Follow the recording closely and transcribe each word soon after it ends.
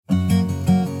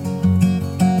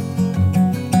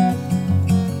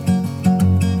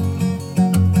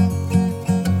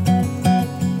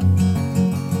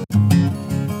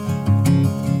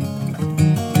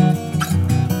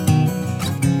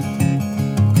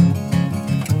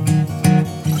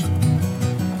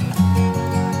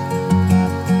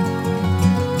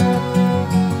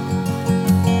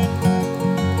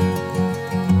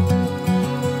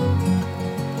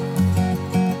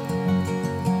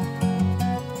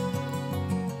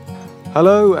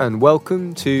Hello and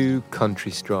welcome to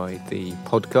Country Stride, the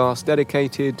podcast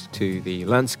dedicated to the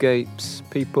landscapes,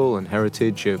 people and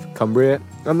heritage of Cumbria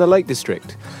and the Lake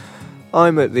District.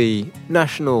 I'm at the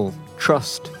National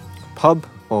Trust pub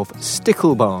of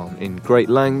Sticklebarn in Great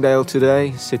Langdale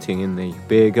today, sitting in the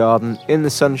beer garden in the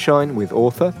sunshine with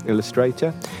author,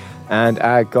 illustrator and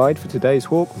our guide for today's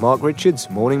walk, Mark Richards.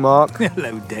 Morning, Mark.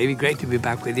 Hello, Davey. Great to be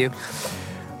back with you.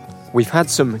 We've had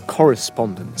some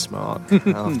correspondence, Mark,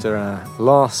 after our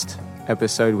last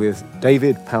episode with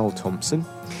David Powell-Thompson.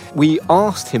 We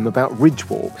asked him about ridge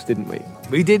walks, didn't we?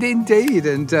 We did indeed,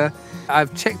 and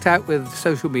I've checked out with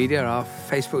social media, our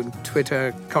Facebook and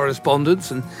Twitter correspondence,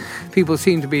 and people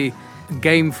seem to be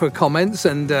game for comments,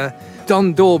 and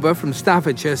Don Dorber from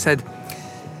Staffordshire said,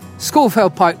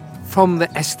 Scawfell Pike from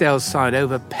the Eskdale side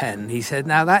over Penn. He said,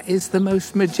 now that is the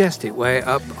most majestic way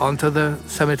up onto the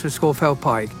summit of Scawfell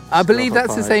Pike. I believe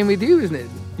that's the same with you, isn't it?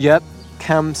 Yep,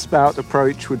 cam spout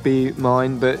approach would be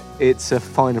mine, but it's a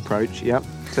fine approach, yep.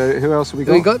 So who else have we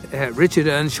got? We got Richard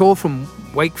Earnshaw from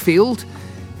Wakefield,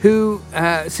 who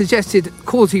suggested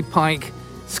Causey Pike,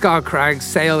 Scar Crag,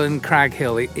 Sale and Crag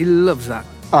Hill. He loves that.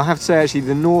 I have to say, actually,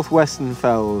 the northwestern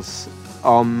fells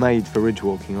are made for ridge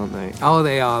walking, aren't they? Oh,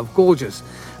 they are. Gorgeous.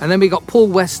 And then we got Paul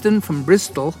Weston from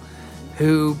Bristol,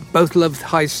 who both loved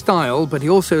high style, but he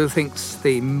also thinks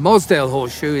the Mosdale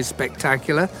Horseshoe is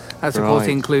spectacular. That's, of course,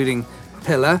 including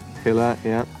Pillar. Pillar,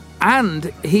 yeah. And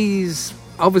he's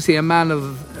obviously a man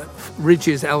of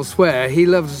ridges elsewhere. He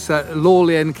loves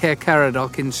Lawley and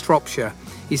Caercaradoc in Shropshire.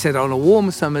 He said, on a warm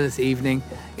summer's evening,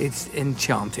 it's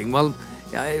enchanting. Well,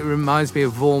 it reminds me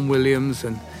of Vaughan Williams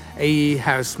and A.E.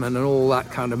 Houseman and all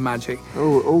that kind of magic.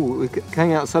 We're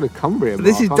going outside of Cumbria, Mark.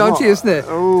 This is dodgy, isn't it?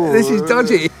 This is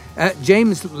dodgy. Oh.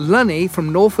 James Lunny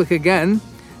from Norfolk again.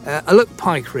 Look,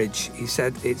 Pike Ridge, he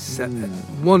said, it's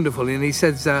wonderful. And he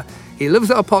says he loves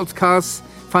our podcasts,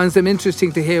 finds them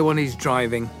interesting to hear when he's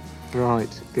driving. Right,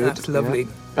 good. That's lovely.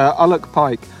 Yeah. Ulloch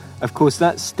Pike, of course,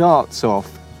 that starts off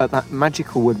at that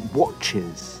magical word,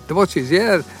 Watches. The Watches,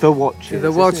 yeah. The Watches.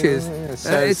 The Watches. Yeah.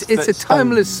 So it's a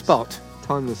timeless spot.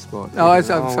 Timeless spot. Oh, I'm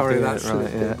sorry, that's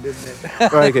right, yeah. didn't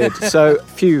it? Very good. So, a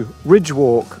few ridge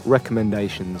walk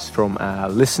recommendations from our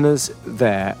listeners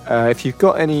there. If you've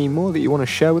got any more that you want to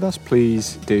share with us,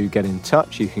 please do get in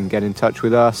touch. You can get in touch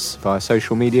with us via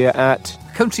social media at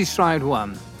Country Stride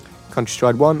 1. Country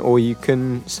Stride 1, or you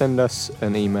can send us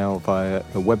an email via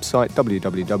the website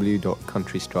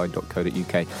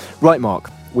www.countrystride.co.uk. Right,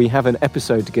 Mark, we have an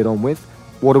episode to get on with.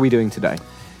 What are we doing today?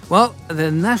 Well,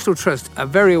 the National Trust are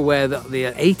very aware that the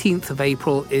 18th of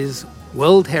April is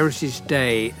World Heritage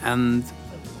Day, and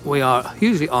we are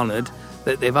hugely honoured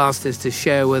that they've asked us to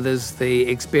share with us the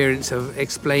experience of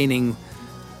explaining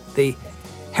the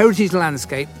heritage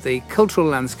landscape, the cultural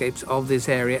landscapes of this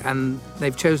area, and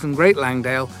they've chosen Great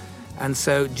Langdale. And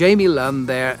so Jamie Lunn,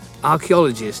 their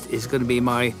archaeologist, is going to be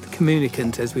my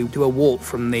communicant as we do a walk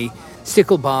from the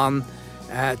Sticklebarn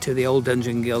to the Old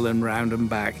Dungeon Guild and round and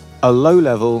back. A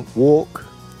low-level walk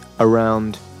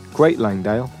around Great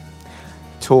Langdale,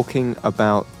 talking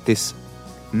about this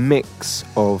mix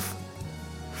of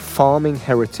farming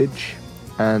heritage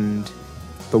and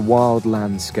the wild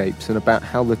landscapes, and about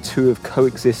how the two have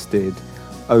coexisted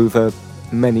over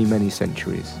many, many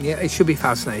centuries. Yeah, it should be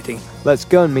fascinating. Let's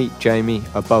go and meet Jamie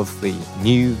above the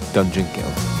new Dungeon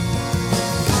Guild.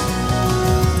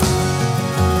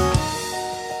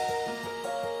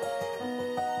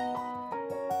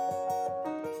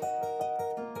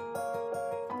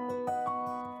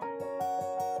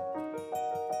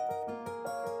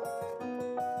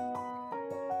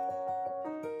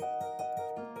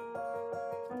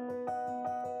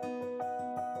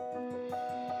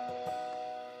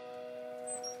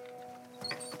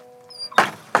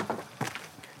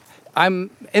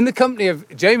 I'm in the company of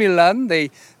Jamie Lunn,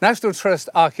 the National Trust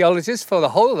archaeologist for the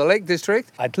whole of the Lake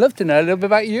District. I'd love to know a little bit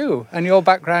about you and your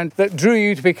background that drew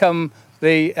you to become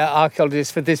the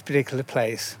archaeologist for this particular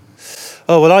place.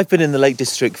 Oh, well, I've been in the Lake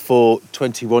District for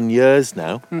 21 years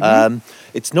now. Mm-hmm.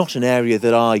 It's not an area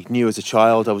that I knew as a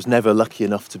child. I was never lucky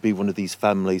enough to be one of these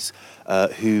families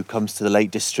who comes to the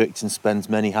Lake District and spends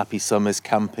many happy summers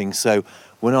camping. So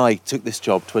when I took this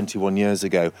job 21 years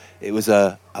ago, it was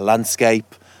a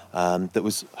landscape that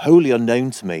was wholly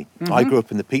unknown to me. Mm-hmm. I grew up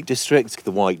in the Peak District,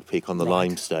 the White Peak on the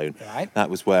limestone. Right. That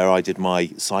was where I did my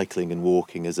cycling and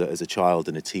walking as a child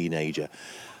and a teenager.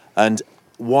 And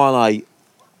while I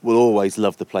will always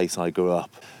love the place I grew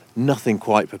up, nothing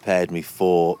quite prepared me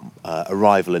for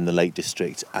arrival in the Lake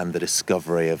District and the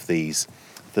discovery of these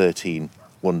 13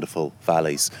 wonderful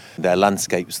valleys. They're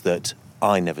landscapes that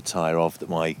I never tire of, that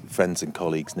my friends and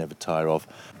colleagues never tire of.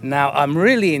 Now, I'm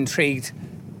really intrigued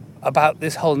about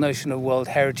this whole notion of World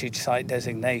Heritage Site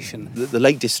designation. The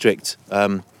Lake District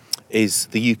is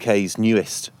the UK's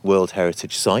newest World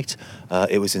Heritage Site.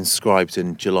 It was inscribed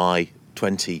in July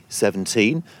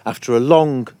 2017 after a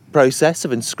long process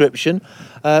of inscription,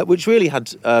 which really had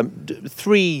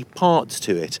three parts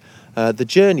to it. The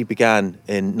journey began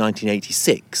in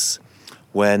 1986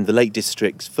 when the Lake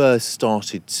District first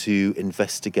started to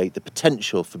investigate the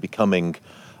potential for becoming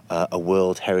a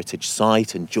World Heritage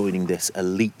Site and joining this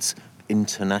elite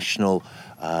international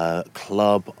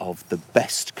club of the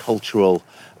best cultural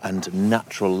and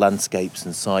natural landscapes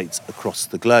and sites across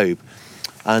the globe.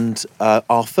 And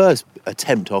our first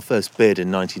bid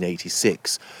in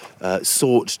 1986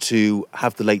 sought to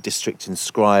have the Lake District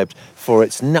inscribed for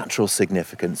its natural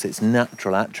significance, its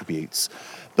natural attributes.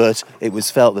 But it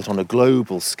was felt that on a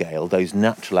global scale, those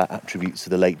natural attributes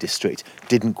of the Lake District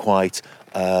didn't quite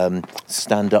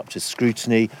stand up to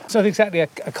scrutiny. It's not exactly a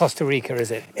Costa Rica, is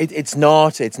it? It's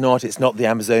not the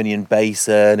Amazonian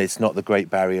basin, it's not the Great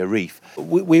Barrier Reef.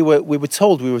 We were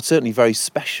told we were certainly very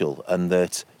special and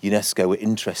that UNESCO were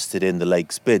interested in the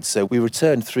lake's bid. So we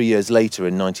returned 3 years later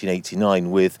in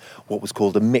 1989 with what was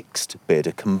called a mixed bid,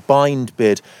 a combined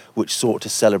bid which sought to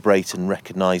celebrate and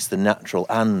recognise the natural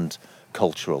and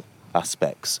cultural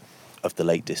aspects of the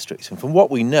Lake District. And from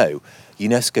what we know,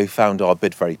 UNESCO found our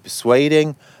bid very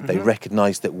persuading. They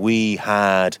recognised that we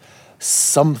had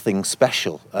something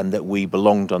special and that we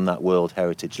belonged on that World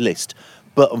Heritage list.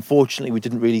 But unfortunately, we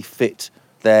didn't really fit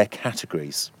their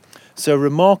categories. So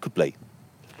remarkably...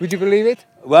 Would you believe it?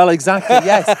 Well, exactly,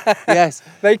 yes.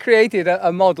 They created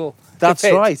a model. That's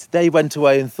right. They went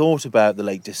away and thought about the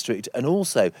Lake District and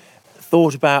also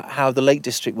thought about how the Lake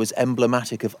District was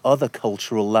emblematic of other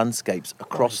cultural landscapes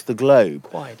across the globe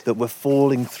that were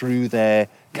falling through their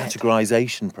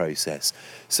categorisation process.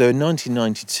 So in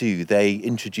 1992, they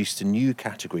introduced a new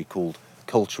category called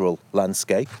cultural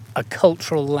landscape. A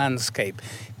cultural landscape.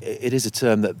 It is a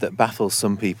term that baffles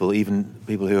some people, even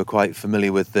people who are quite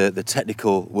familiar with the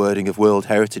technical wording of World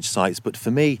Heritage Sites. But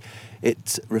for me,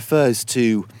 it refers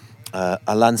to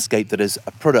a landscape that is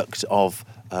a product of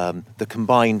the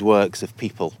combined works of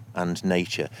people and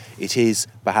nature. It is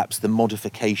perhaps the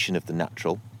modification of the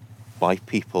natural by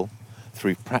people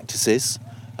through practices,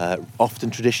 often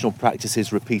traditional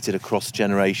practices repeated across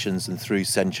generations and through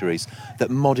centuries that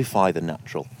modify the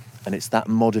natural. And it's that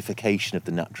modification of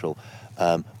the natural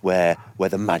where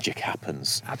the magic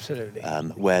happens. Absolutely.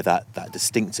 Where that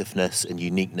distinctiveness and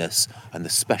uniqueness and the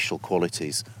special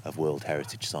qualities of World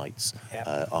Heritage Sites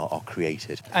are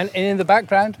created. And in the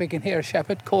background, we can hear a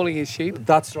shepherd calling his sheep.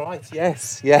 That's right,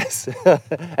 yes.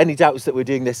 Any doubts that we're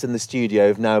doing this in the studio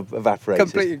have now evaporated.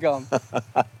 Completely gone.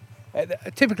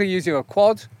 Typically using a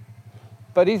quad,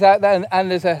 but he's out there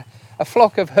and there's a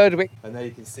flock of Herdwick. And there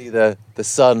you can see the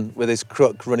son with his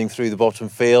crook running through the bottom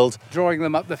field. Drawing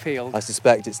them up the field. I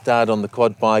suspect it's Dad on the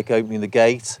quad bike opening the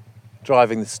gate,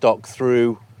 driving the stock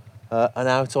through and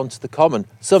out onto the common.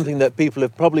 Something that people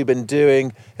have probably been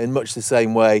doing in much the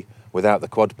same way without the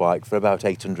quad bike for about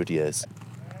 800 years.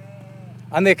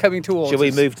 And they're coming towards us. Shall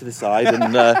we move to the side?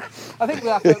 And I think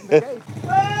we'll have to open the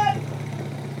gate.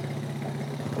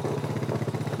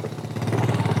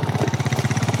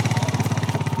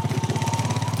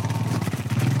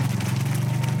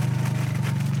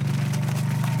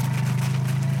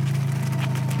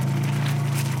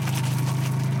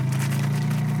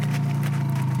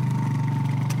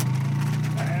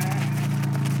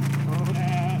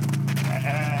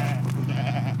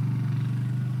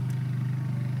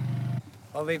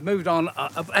 Well, they've moved on.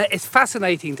 It's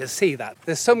fascinating to see that.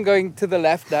 There's some going to the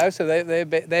left now, so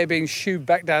they're being shooed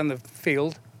back down the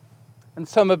field, and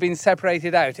some have been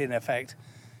separated out, in effect.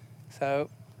 So,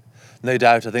 no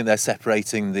doubt, I think they're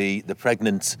separating the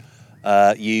pregnant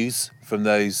ewes from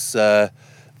those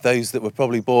that were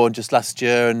probably born just last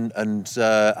year and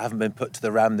haven't been put to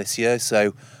the ram this year.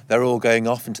 So they're all going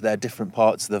off into their different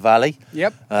parts of the valley.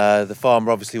 Yep. The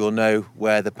farmer obviously will know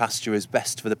where the pasture is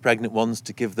best for the pregnant ones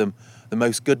to give them the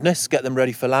most goodness, get them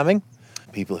ready for lambing.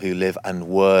 People who live and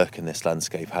work in this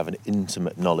landscape have an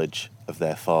intimate knowledge of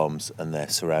their farms and their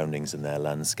surroundings and their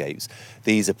landscapes.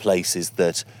 These are places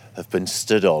that have been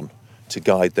stood on to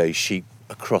guide those sheep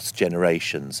across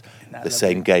generations. The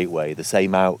same gateway, the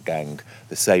same outgang,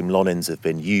 the same lonins have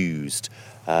been used.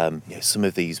 Some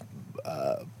of these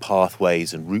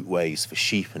pathways and routeways for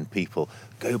sheep and people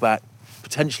go back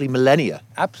potentially millennia.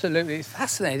 Absolutely, it's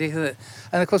fascinating, isn't it?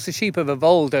 And of course the sheep have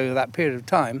evolved over that period of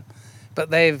time, but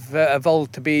they've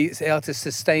evolved to be able to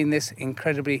sustain this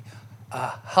incredibly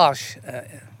harsh,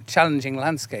 challenging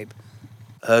landscape.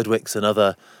 Herdwicks and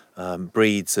other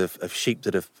breeds of sheep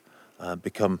that have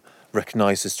become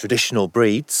recognised as traditional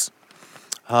breeds,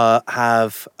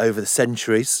 have over the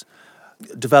centuries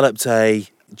developed a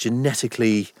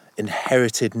genetically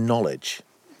inherited knowledge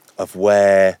of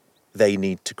where they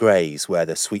need to graze, where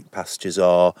their sweet pastures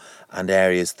are, and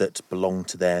areas that belong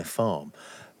to their farm.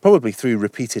 Probably through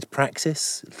repeated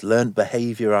practice, learnt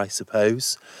behaviour, I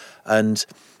suppose, and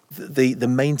the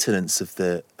maintenance of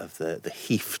the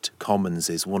heath commons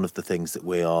is one of the things that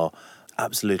we are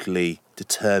absolutely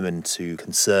determined to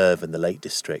conserve in the Lake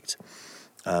District,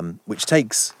 which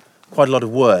takes quite a lot of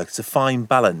work. It's a fine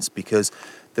balance, because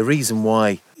the reason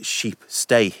why sheep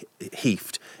stay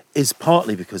heathed is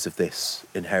partly because of this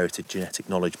inherited genetic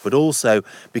knowledge, but also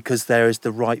because there is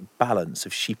the right balance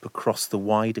of sheep across the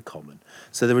wider common.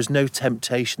 So there is no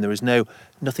temptation, there is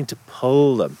nothing to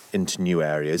pull them into new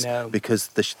areas, because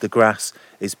the grass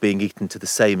is being eaten to the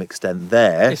same extent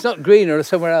there. It's not greener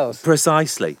somewhere else.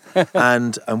 Precisely.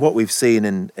 and what we've seen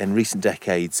in recent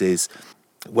decades is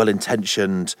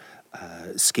well-intentioned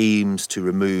schemes to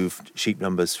remove sheep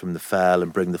numbers from the fell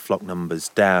and bring the flock numbers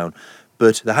down.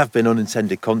 But there have been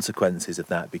unintended consequences of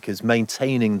that, because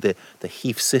maintaining the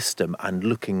heath system and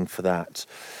looking for that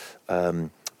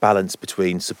balance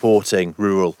between supporting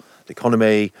rural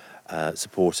economy,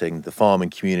 supporting the farming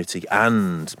community,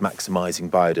 and maximising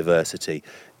biodiversity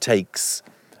takes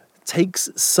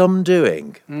some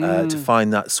doing to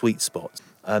find that sweet spot.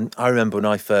 I remember when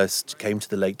I first came to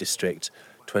the Lake District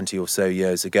 20 or so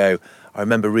years ago, I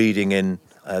remember reading in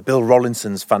Bill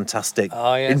Rollinson's fantastic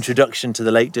introduction to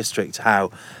the Lake District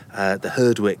how the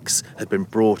Herdwicks had been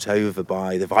brought over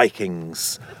by the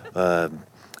Vikings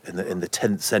in the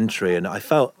 10th century, and I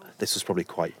felt this was probably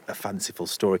quite a fanciful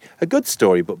story, a good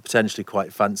story, but potentially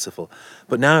quite fanciful.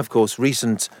 But now, of course,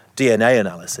 recent DNA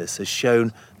analysis has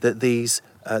shown that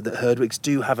that Herdwicks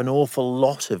do have an awful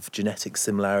lot of genetic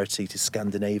similarity to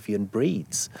Scandinavian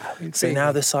breeds. So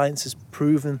now the science has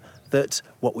proven that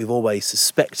what we've always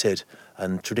suspected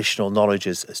and traditional knowledge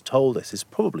has told us is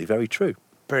probably very true.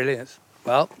 Brilliant.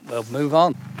 Well, we'll move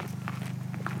on.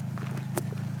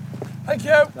 Thank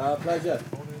you. Pleasure.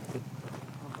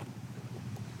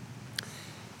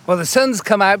 Well, the sun's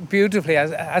come out beautifully,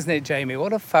 hasn't it, Jamie?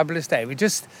 What a fabulous day. We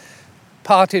just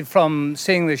parted from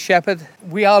seeing the shepherd.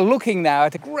 We are looking now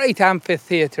at a great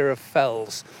amphitheatre of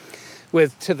fells,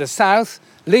 with to the south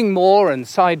Lingmore and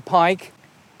Side Pike,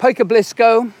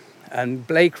 Pike-a-Blisco and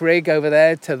Blake Rig over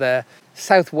there to the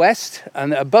southwest,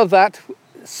 and above that,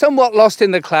 somewhat lost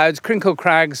in the clouds, Crinkle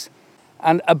Crags,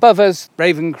 and above us,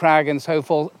 Raven Crag and so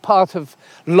forth, part of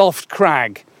Loft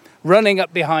Crag. Running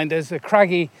up behind us, the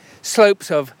craggy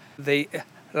slopes of the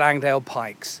Langdale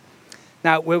Pikes.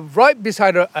 Now, we're right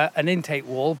beside an intake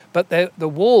wall, but the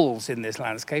walls in this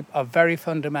landscape are very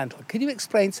fundamental. Can you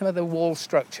explain some of the wall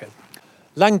structure?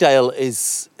 Langdale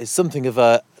is something of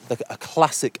a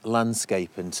classic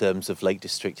landscape in terms of Lake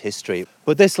District history.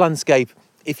 But this landscape,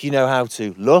 if you know how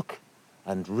to look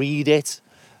and read it,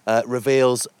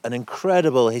 reveals an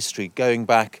incredible history going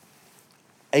back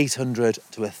 800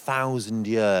 to 1,000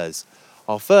 years.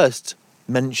 Our first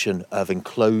mention of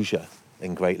enclosure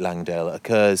in Great Langdale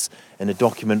occurs in a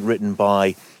document written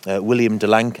by William de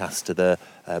Lancaster, the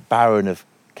Baron of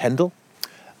Kendal,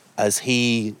 as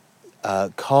he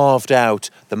carved out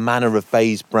the manor of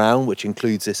Bays Brown, which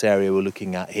includes this area we're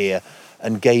looking at here,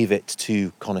 and gave it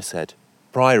to Conishead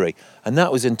Priory. And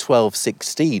that was in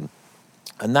 1216.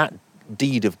 And that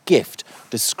deed of gift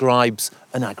describes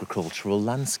an agricultural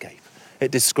landscape. It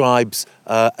describes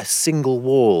a single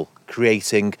wall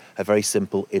creating a very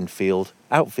simple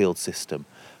infield-outfield system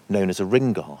known as a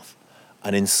ringgarth.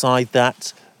 And inside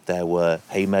that, there were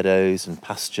hay meadows and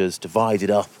pastures divided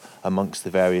up amongst the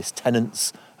various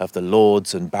tenants of the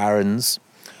lords and barons.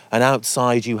 And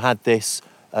outside you had this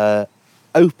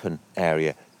open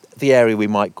area, the area we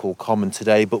might call common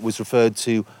today, but was referred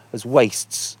to as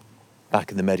wastes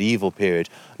back in the medieval period.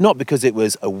 Not because it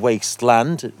was a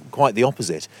wasteland, quite the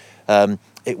opposite.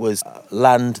 It was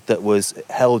land that was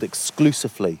held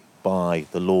exclusively by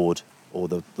the lord or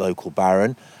the local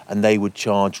baron, and they would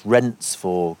charge rents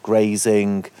for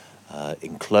grazing,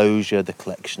 enclosure, the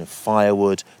collection of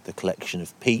firewood, the collection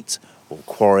of peat or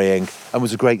quarrying, and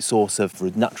was a great source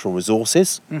of natural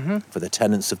resources for the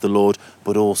tenants of the lord,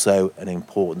 but also an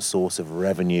important source of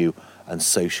revenue and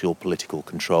social political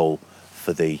control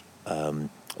for the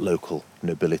local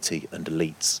nobility and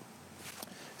elites.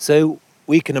 So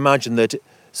we can imagine that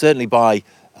certainly by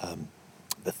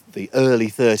the early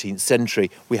 13th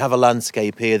century, we have a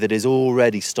landscape here that is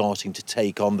already starting to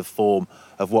take on the form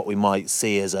of what we might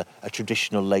see as a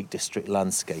traditional Lake District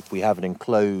landscape. We have an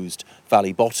enclosed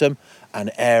valley bottom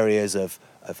and areas of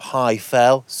high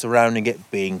fell surrounding it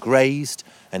being grazed,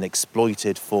 and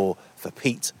exploited for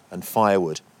peat and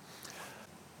firewood.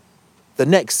 The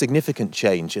next significant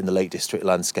change in the Lake District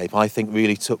landscape, I think,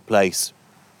 really took place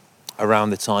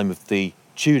around the time of the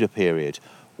Tudor period,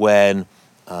 when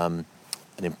an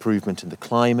improvement in the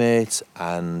climate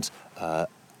and a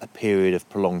period of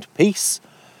prolonged peace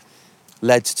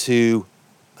led to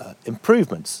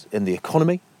improvements in the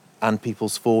economy and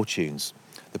people's fortunes.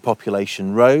 The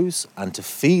population rose, and to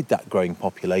feed that growing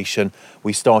population,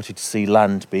 we started to see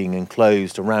land being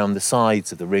enclosed around the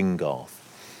sides of the Ringgarth,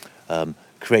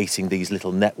 creating these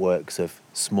little networks of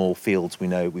small fields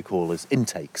we call as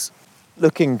intakes.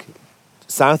 Looking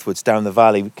southwards down the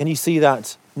valley, can you see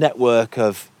that network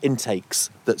of intakes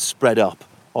that spread up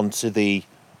onto the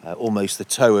almost the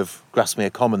toe of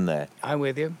Grasmere Common there? I'm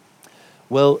with you.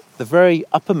 Well, the very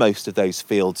uppermost of those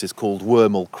fields is called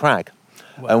Wormald Crag.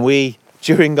 Wow. And we,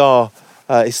 during our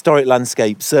historic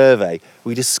landscape survey,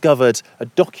 we discovered a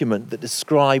document that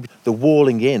described the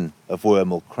walling in of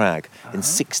Wormald Crag in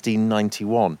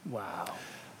 1691. Wow.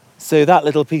 So that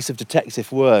little piece of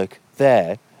detective work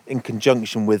there, in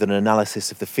conjunction with an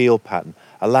analysis of the field pattern,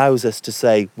 allows us to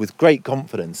say with great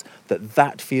confidence that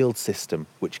that field system,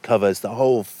 which covers the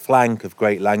whole flank of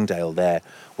Great Langdale there,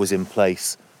 was in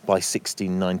place by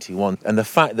 1691. And the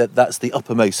fact that that's the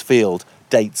uppermost field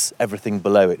dates everything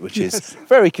below it, which is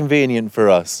very convenient for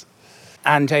us.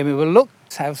 And Jamie, we'll look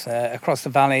south across the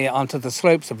valley onto the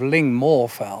slopes of Ling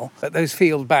Moorfell, but those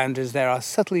field boundaries there are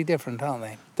subtly different, aren't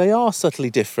they? They are subtly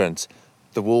different.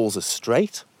 The walls are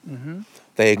straight.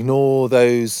 They ignore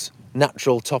those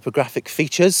natural topographic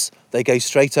features. They go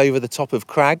straight over the top of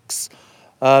crags,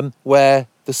 where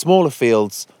the smaller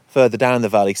fields further down the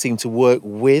valley seem to work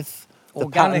with the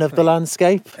pattern of the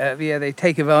landscape. Yeah, they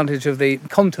take advantage of the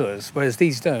contours, whereas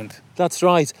these don't. That's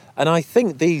right. And I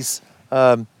think these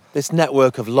this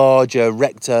network of larger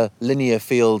rectilinear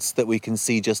fields that we can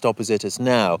see just opposite us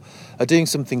now are doing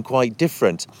something quite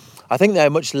different. I think they're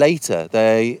much later.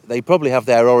 They probably have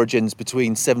their origins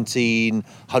between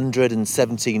 1700 and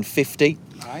 1750.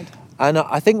 Right. And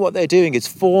I think what they're doing is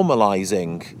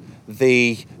formalising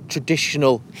the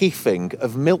traditional heathing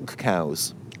of milk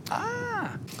cows.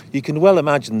 You can well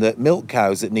imagine that milk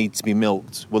cows that need to be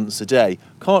milked once a day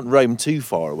can't roam too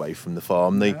far away from the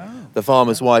farm. The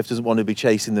farmer's wife doesn't want to be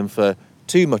chasing them for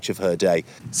too much of her day.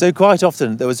 So quite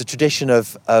often there was a tradition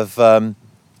of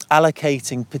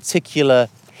allocating particular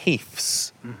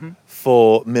heaths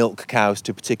for milk cows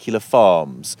to particular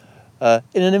farms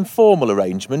in an informal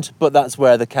arrangement, but that's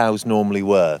where the cows normally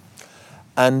were.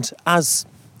 And as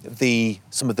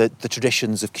some of the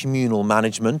traditions of communal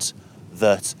management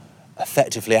that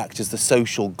effectively act as the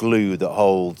social glue that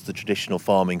holds the traditional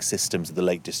farming systems of the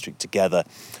Lake District together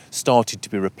started to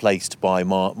be replaced by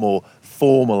more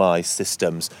formalised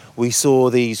systems, we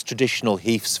saw these traditional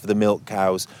heaths for the milk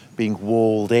cows being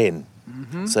walled in.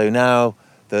 So now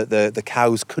the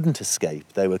cows couldn't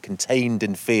escape. They were contained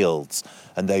in fields,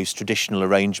 and those traditional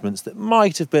arrangements that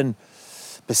might have been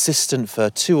persistent for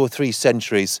 2 or 3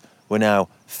 centuries were now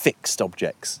fixed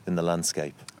objects in the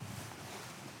landscape.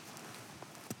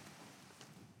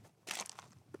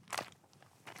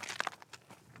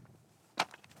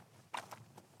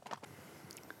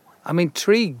 I'm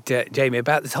intrigued, Jamie,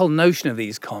 about this whole notion of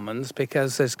these commons,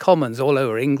 because there's commons all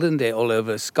over England, all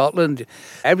over Scotland.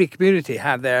 Every community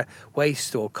had their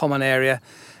waste or common area,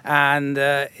 and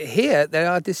here they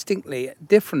are distinctly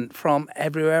different from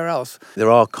everywhere else.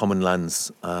 There are common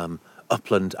lands,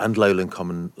 upland and lowland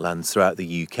common lands throughout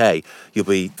the UK. You'll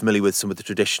be familiar with some of the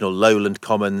traditional lowland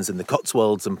commons in the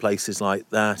Cotswolds and places like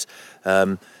that.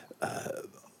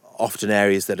 Often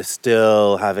areas that are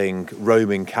still having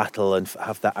roaming cattle and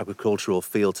have that agricultural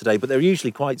feel today, but they're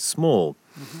usually quite small.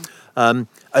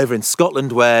 Over in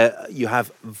Scotland, where you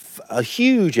have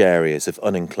huge areas of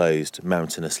unenclosed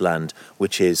mountainous land,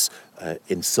 which is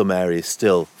in some areas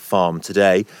still farmed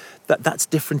today, that's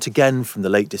different again from the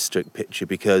Lake District picture,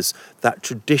 because that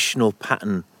traditional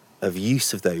pattern of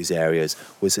use of those areas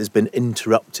has been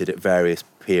interrupted at various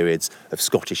periods of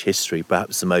Scottish history,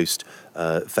 perhaps the most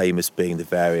famous being the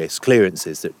various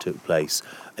clearances that took place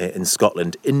in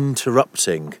Scotland,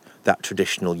 interrupting that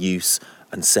traditional use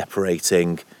and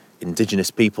separating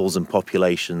indigenous peoples and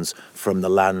populations from the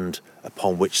land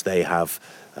upon which they have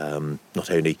not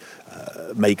only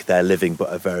make their living,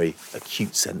 but a very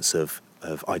acute sense of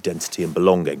identity and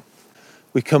belonging.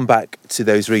 We come back to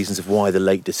those reasons of why the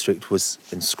Lake District was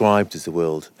inscribed as the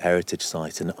World Heritage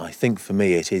Site, and I think for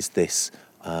me it is this,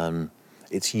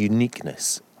 its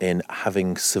uniqueness in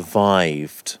having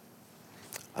survived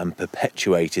and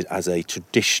perpetuated as a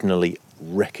traditionally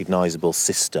recognisable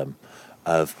system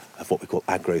of what we call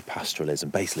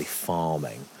agro-pastoralism, basically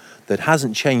farming, that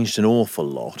hasn't changed an awful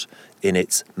lot in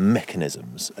its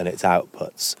mechanisms and its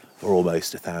outputs for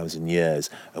almost 1,000 years.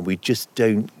 And we just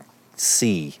don't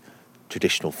see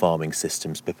traditional farming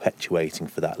systems perpetuating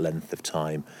for that length of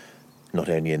time, not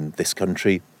only in this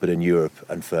country, but in Europe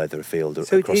and further afield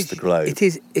across the globe.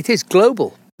 It is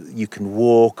global. You can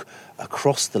walk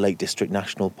across the Lake District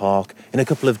National Park in a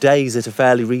couple of days at a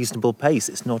fairly reasonable pace.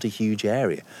 It's not a huge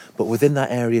area, but within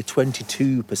that area,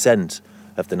 22%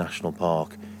 of the national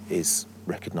park is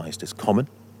recognised as common,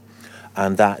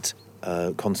 and that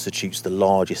constitutes the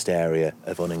largest area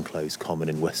of unenclosed common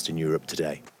in Western Europe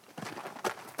today.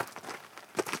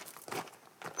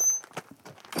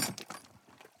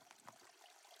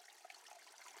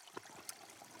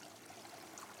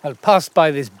 I passed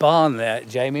by this barn there,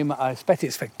 Jamie. I expect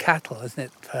it's for cattle, isn't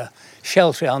it? For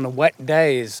shelter on wet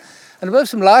days. And above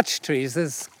some larch trees,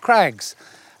 there's crags.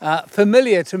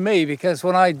 Familiar to me because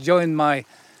when I joined my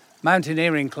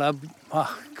mountaineering club,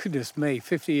 oh, goodness me,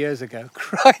 50 years ago,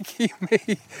 crikey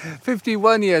me,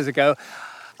 51 years ago,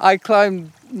 I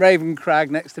climbed Raven Crag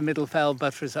next to Middlefell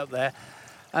Buttress up there.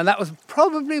 And that was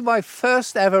probably my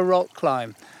first ever rock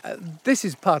climb. This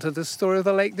is part of the story of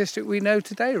the Lake District we know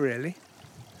today, really.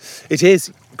 It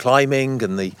is climbing,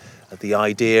 and the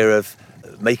idea of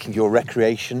making your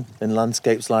recreation in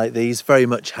landscapes like these very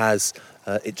much has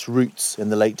its roots in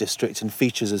the Lake District and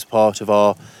features as part of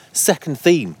our second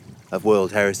theme of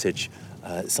World Heritage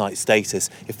Site status.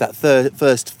 If that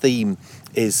first theme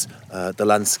is the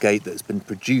landscape that's been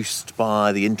produced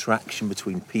by the interaction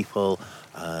between people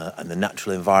and the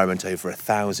natural environment over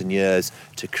 1,000 years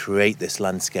to create this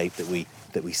landscape that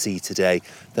we see today,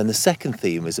 then the second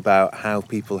theme is about how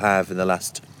people have in the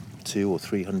last 200 or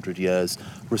 300 years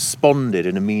responded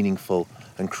in a meaningful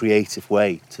and creative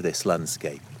way to this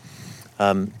landscape.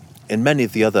 In many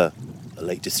of the other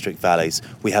Lake District valleys,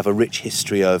 we have a rich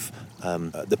history of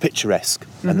the picturesque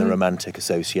and the romantic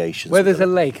associations. Where there's a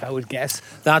lake, I would guess.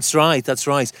 That's right.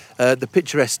 The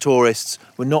picturesque tourists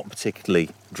were not particularly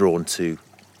drawn to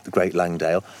the Great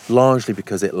Langdale, largely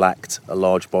because it lacked a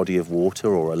large body of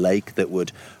water or a lake that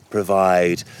would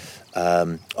provide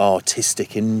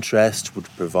artistic interest, would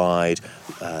provide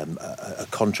a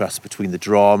contrast between the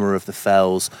drama of the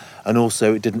fells, and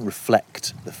also it didn't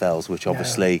reflect the fells, which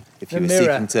obviously, if you were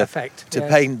seeking to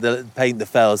paint the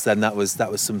fells, then that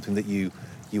was something that you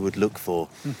would look for.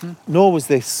 Mm-hmm. Nor was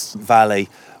this valley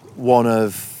one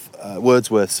of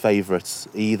Wordsworth's favourites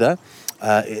either.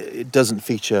 It doesn't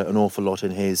feature an awful lot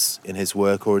in his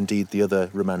work, or indeed the other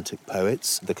Romantic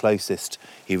poets. The closest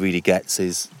he really gets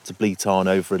is to Bleat Tarn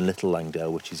over in Little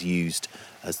Langdale, which is used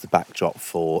as the backdrop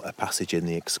for a passage in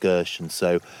the Excursion.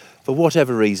 So, for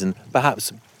whatever reason,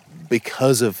 perhaps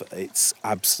because of its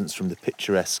absence from the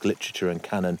picturesque literature and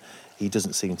canon, he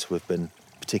doesn't seem to have been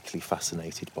particularly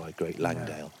fascinated by Great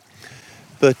Langdale. No.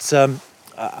 But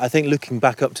I think looking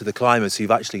back up to the climbers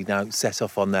who've actually now set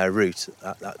off on their route,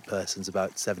 that person's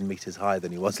about 7 metres higher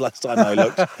than he was last time I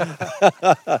looked.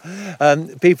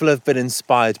 People have been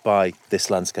inspired by this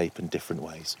landscape in different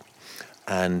ways.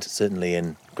 And certainly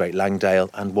in Great Langdale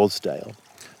and Wasdale,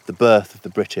 the birth of the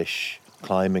British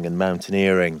climbing and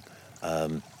mountaineering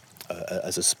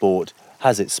as a sport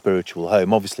has its spiritual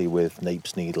home, obviously with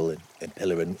Napes Needle and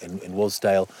Pillar in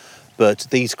Wasdale. But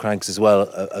these crags as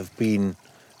well have been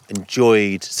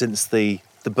enjoyed since the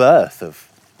birth of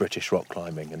British rock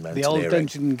climbing and mountaineering. The old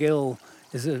Dungeon Gill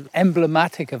is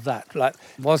emblematic of that. Like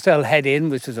Wasdale Head Inn,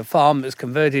 which was a farm that was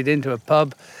converted into a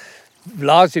pub,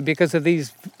 largely because of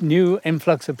these new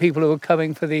influx of people who were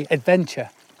coming for the adventure.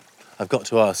 I've got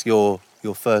to ask, your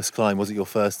first climb, was it your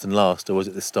first and last, or was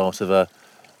it the start of a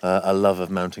love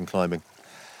of mountain climbing?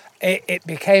 It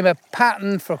became a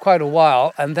pattern for quite a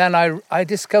while, and then I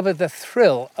discovered the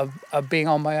thrill of being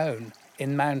on my own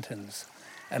in mountains,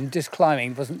 and just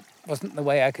climbing wasn't the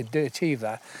way I could achieve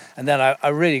that. And then I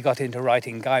really got into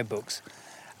writing guidebooks,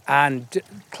 and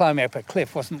climbing up a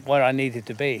cliff wasn't where I needed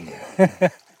to be.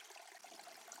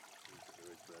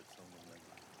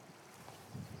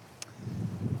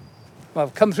 Well,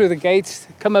 I've come through the gates,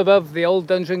 come above the old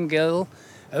Dungeon Gill,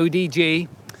 ODG,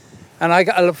 and I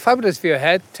got a fabulous view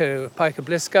ahead to Pike of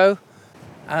Blisco,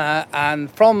 and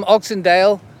from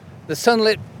Oxendale, the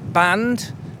sunlit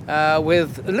band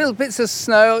with little bits of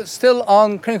snow still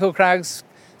on Crinkle Crags,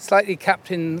 slightly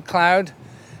capped in cloud.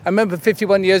 I remember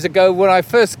 51 years ago when I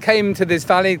first came to this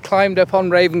valley, climbed up on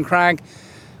Raven Crag,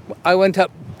 I went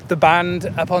up the band,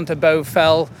 up onto Bow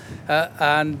Fell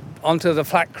and onto the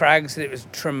flat crags, and it was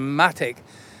dramatic.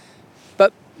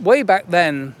 But way back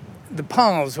then, the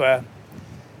paths were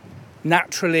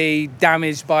naturally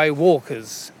damaged by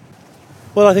walkers.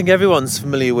 Well, I think everyone's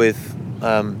familiar with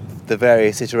the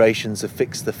various iterations of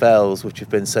Fix the Fells, which have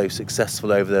been so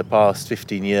successful over the past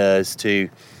 15 years to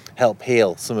help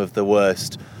heal some of the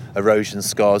worst erosion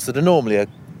scars that are normally a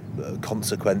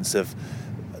consequence of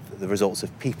the results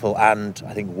of people and,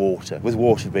 I think, water, with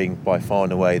water being by far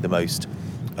and away the most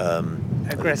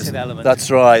aggressive element. That's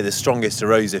right, the strongest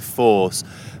erosive force.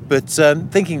 But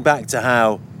thinking back to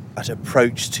how that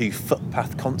approach to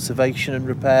footpath conservation and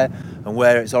repair and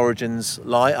where its origins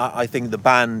lie, I think the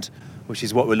Band, which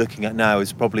is what we're looking at now,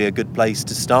 is probably a good place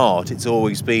to start. It's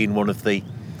always been one of the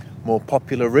more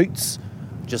popular routes,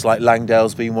 just like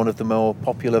Langdale's been one of the more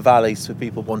popular valleys for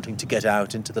people wanting to get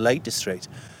out into the Lake District.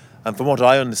 And from what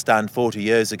I understand, 40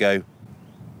 years ago,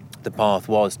 the path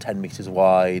was 10 metres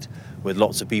wide, with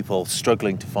lots of people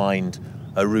struggling to find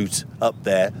a route up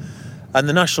there. And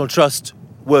the National Trust,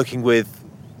 working with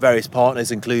various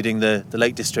partners, including the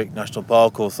Lake District National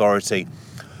Park Authority,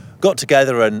 got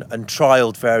together and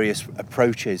trialled various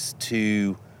approaches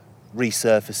to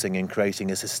resurfacing and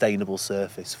creating a sustainable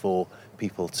surface for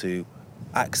people to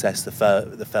access the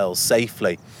fells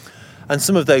safely. And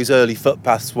some of those early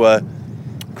footpaths were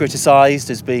criticised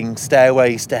as being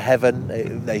stairways to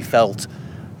heaven. They felt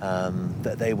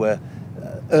that they were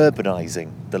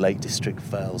urbanising the Lake District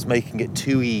fells, making it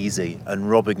too easy and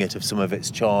robbing it of some of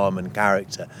its charm and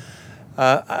character.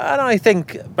 And I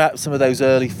think perhaps some of those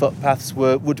early footpaths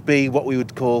would be what we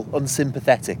would call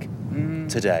unsympathetic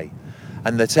today.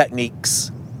 And the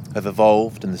techniques have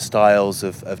evolved and the styles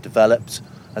have developed,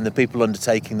 and the people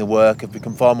undertaking the work have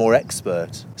become far more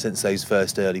expert since those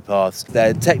first early paths.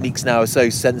 Their techniques now are so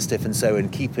sensitive and so in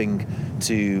keeping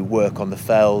to work on the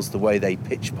fells, the way they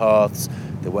pitch paths,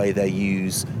 the way they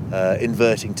use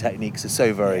inverting techniques is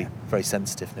so very, very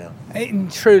sensitive now.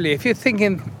 Truly, if you're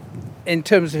thinking in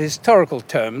terms of historical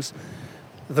terms,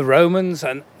 the Romans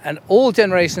and all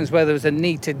generations where there was a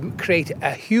need to create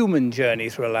a human journey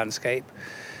through a landscape,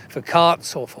 for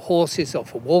carts or for horses or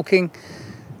for walking,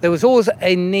 there was always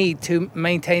a need to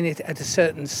maintain it at a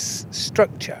certain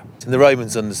structure. And the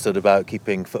Romans understood about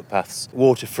keeping footpaths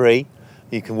water-free.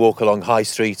 You can walk along High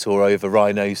Street or over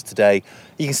Rhinos today.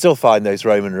 You can still find those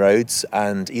Roman roads,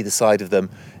 and either side of them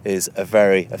is a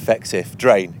very effective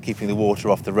drain, keeping the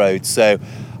water off the roads. So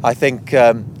I think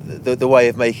the way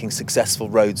of making successful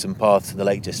roads and paths in the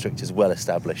Lake District is well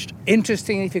established.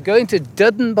 Interesting, if you go into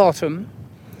Dudden Bottom,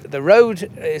 the road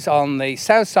is on the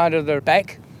south side of the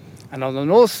beck, and on the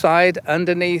north side,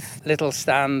 underneath Little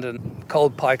Stand and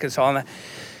Cold Pike and so on,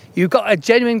 you've got a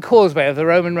genuine causeway of the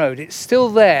Roman road. It's still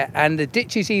there, and the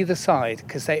ditches either side,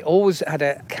 because they always had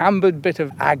a cambered bit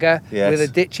of agger with a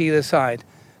ditch either side.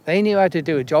 They knew how to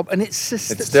do a job, and it's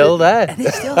still there. And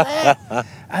it's still there.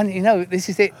 And, you know, this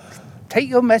is it. Take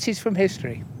your message from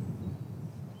history.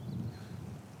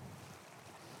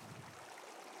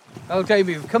 Well,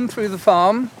 Jamie, we've come through the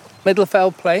farm,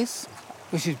 Middlefell Place,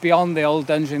 which is beyond the old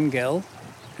Dungeon Gill,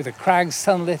 with the crags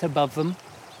sunlit above them.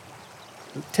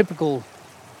 Typical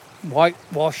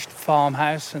whitewashed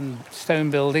farmhouse and stone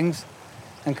buildings,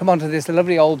 and come onto this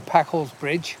lovely old Packhorse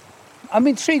Bridge. I'm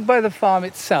intrigued by the farm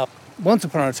itself. Once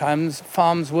upon a time,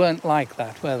 farms weren't like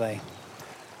that, were they?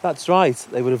 That's right.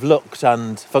 They would have looked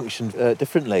and functioned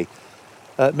differently.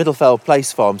 Middlefell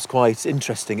Place Farm's quite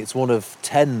interesting. It's one of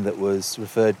 10 that was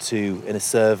referred to in a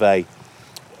survey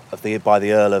by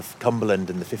the Earl of Cumberland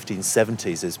in the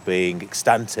 1570s as being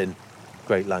extant in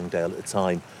Great Langdale at the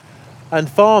time. And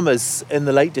farmers in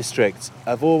the Lake District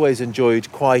have always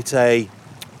enjoyed quite a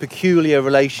peculiar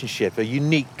relationship, a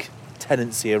unique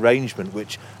tenancy arrangement,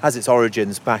 which has its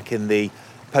origins back in the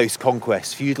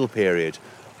post-conquest feudal period,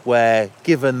 where,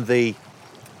 given the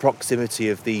proximity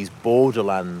of these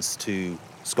borderlands to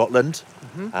Scotland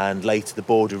and later the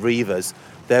Border Reivers,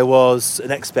 there was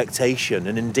an expectation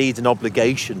and indeed an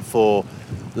obligation for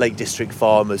Lake District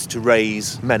farmers to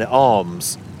raise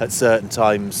men-at-arms at certain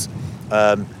times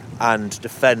and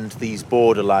defend these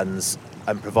borderlands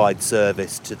and provide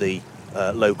service to the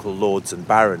local lords and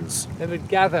barons. They would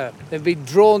gather, they'd be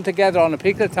drawn together on a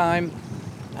particular time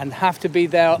and have to be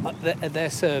there at their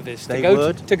service to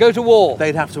go to war.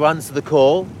 They'd have to answer the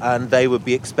call, and they would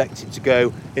be expected to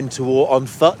go into war on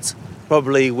foot,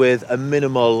 probably with a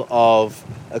minimal of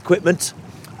equipment,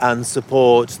 and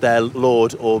support their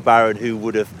lord or baron who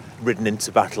would have ridden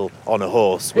into battle on a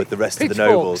horse with the rest of the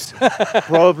nobles.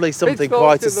 Probably something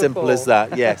quite as simple as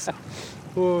that, yes.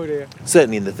 Oh dear.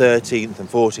 Certainly in the 13th and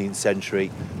 14th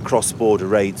century, cross-border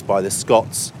raids by the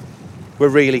Scots were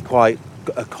really quite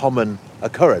a common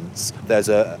occurrence. There's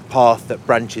a path that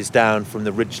branches down from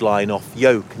the ridgeline off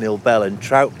Yoke, Nilbell and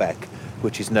Troutbeck,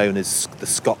 which is known as the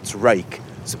Scots Rake,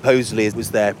 supposedly it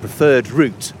was their preferred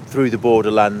route through the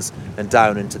borderlands and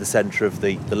down into the centre of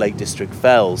the Lake District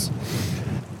fells.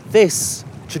 This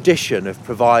tradition of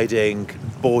providing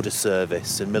border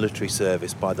service and military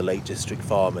service by the Lake District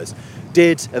farmers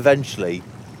did eventually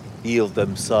yield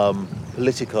them some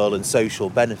political and social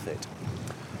benefit.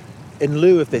 In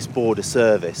lieu of this border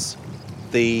service,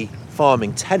 the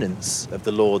farming tenants of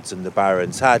the lords and the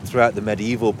barons had, throughout the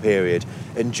medieval period,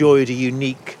 enjoyed a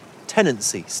unique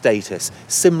tenancy status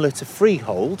similar to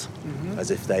freehold, as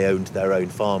if they owned their own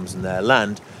farms and their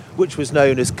land, which was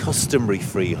known as customary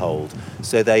freehold.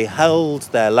 So they held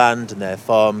their land and their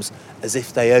farms as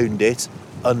if they owned it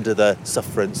under the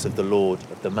sufferance of the lord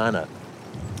of the manor.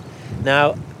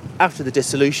 Now, after the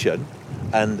dissolution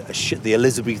and the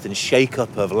Elizabethan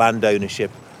shake-up of land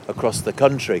ownership across the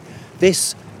country,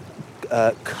 this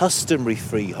customary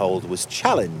freehold was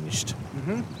challenged.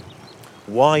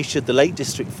 Why should the Lake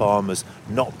District farmers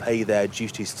not pay their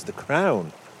duties to the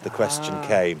Crown? The question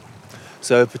came.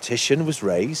 So a petition was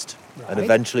raised and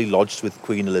eventually lodged with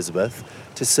Queen Elizabeth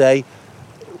to say,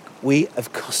 we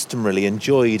have customarily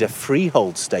enjoyed a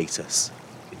freehold status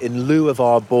in lieu of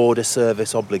our border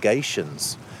service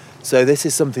obligations. So this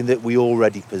is something that we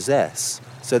already possess.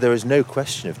 So there is no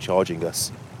question of charging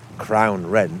us Crown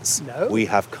rents. No. We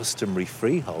have customary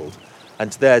freehold.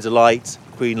 And to their delight,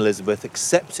 Queen Elizabeth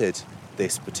accepted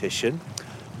this petition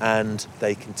and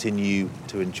they continue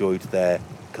to enjoy their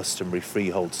customary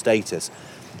freehold status.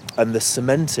 And the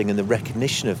cementing and the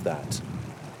recognition of that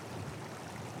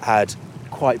had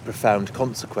quite profound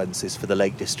consequences for the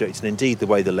Lake District and indeed the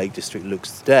way the Lake District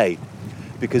looks today,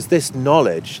 because this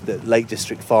knowledge that Lake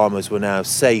District farmers were now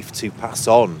safe to pass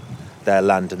on their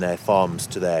land and their farms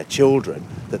to their children,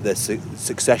 that their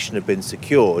succession had been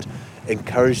secured,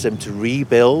 encouraged them to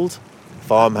rebuild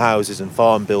farmhouses and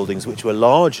farm buildings which were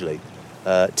largely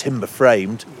timber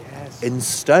framed in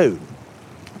stone,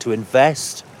 to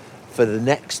invest for the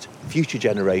next future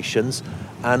generations.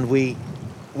 And we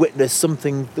witnessed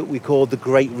something that we call the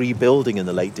Great Rebuilding in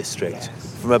the Lake District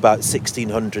from about 1600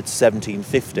 to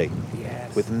 1750,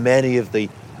 with many of the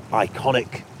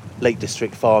iconic Lake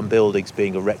District farm buildings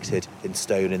being erected in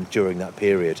stone during that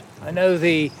period. I know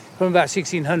from about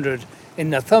 1600 in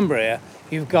Northumbria,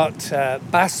 you've got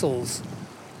bastles,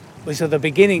 which are the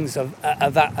beginnings of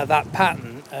that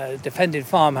pattern, defended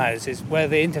farmhouses, where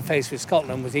the interface with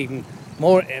Scotland was even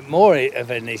more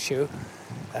of an issue,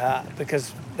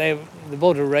 because the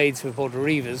border raids with border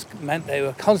reivers meant they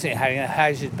were constantly having their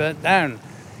houses burnt down.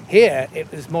 Here,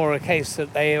 it was more a case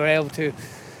that they were able to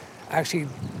actually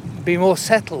be more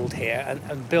settled here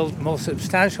and build more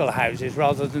substantial houses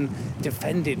rather than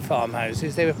defended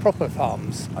farmhouses. They were proper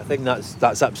farms. I think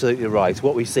that's absolutely right.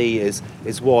 What we see is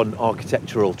one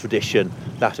architectural tradition,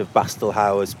 that of Bastile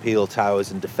Towers, Peel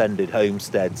Towers and defended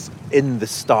homesteads in the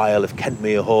style of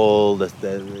Kentmere Hall,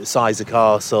 the Sizer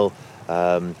Castle,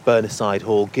 Burneside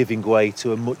Hall, giving way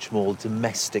to a much more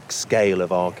domestic scale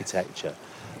of architecture,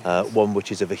 one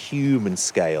which is of a human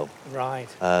scale,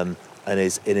 and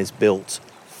is built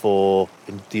for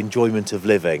the enjoyment of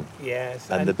living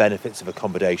and the benefits of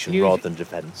accommodation rather than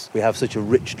defence. We have such a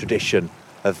rich tradition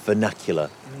of vernacular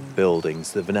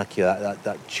buildings, the vernacular,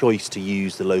 that choice to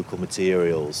use the local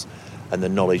materials and the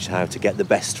knowledge how to get the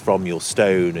best from your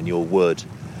stone and your wood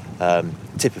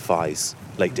typifies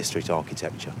Lake District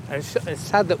architecture. It's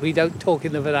sad that we don't talk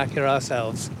in the vernacular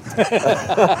ourselves.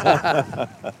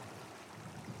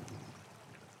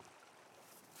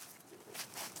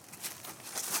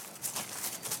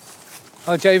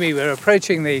 Oh, Jamie, we're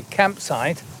approaching the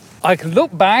campsite. I can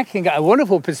look back and get a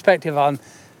wonderful perspective on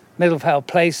Middlefell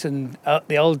Place and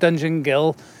the old Dungeon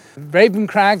Gill. Raven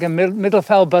Crag and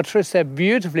Middlefell Buttress, they're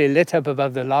beautifully lit up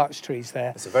above the larch trees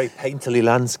there. It's a very painterly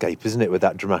landscape, isn't it, with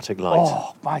that dramatic light?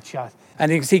 Oh, my God.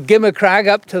 And you can see Gimmer Crag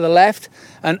up to the left,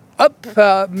 and up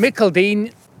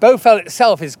Mickledene. Bowfell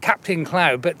itself is capped in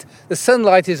cloud, but the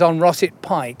sunlight is on Rossett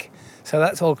Pike, so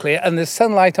that's all clear. And there's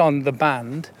sunlight on the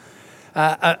Band.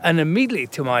 And immediately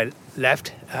to my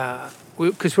left,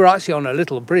 because we're actually on a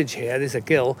little bridge here, there's a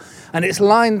gill, and it's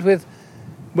lined with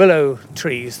willow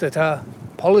trees that are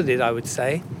pollarded, I would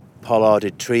say.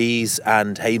 Pollarded trees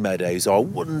and hay meadows are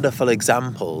wonderful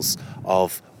examples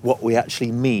of what we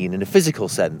actually mean in a physical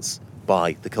sense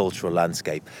by the cultural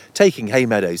landscape. Taking hay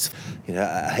meadows,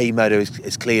 a hay meadow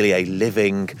is clearly a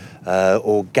living,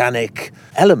 organic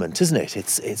element, isn't it?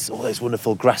 It's all those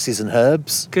wonderful grasses and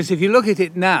herbs. Because if you look at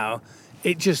it now,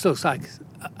 it just looks like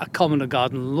a common or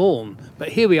garden lawn. But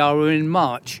here we are, we're in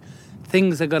March.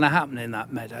 Things are going to happen in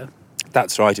that meadow.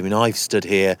 That's right. I mean, I've stood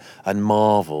here and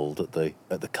marvelled at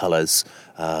the colours,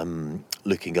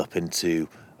 looking up into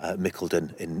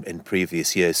Mickeldon in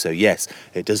previous years. So yes,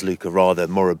 it does look a rather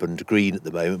moribund green at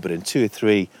the moment, but in 2 or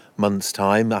 3 months'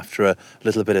 time, after a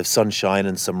little bit of sunshine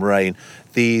and some rain,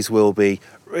 these will be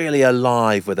really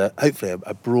alive with hopefully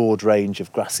a broad range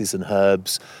of grasses and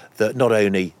herbs that not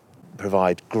only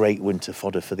provide great winter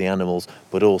fodder for the animals,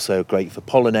 but also great for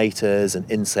pollinators and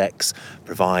insects,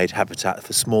 provide habitat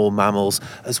for small mammals,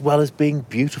 as well as being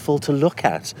beautiful to look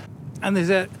at. And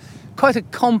there's quite a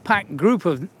compact group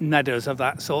of meadows of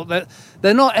that sort.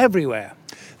 They're not everywhere.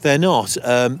 They're not.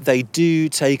 They do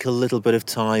take a little bit of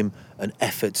time and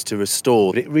effort to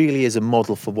restore. It really is a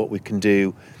model for what we can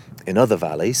do in other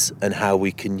valleys and how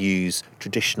we can use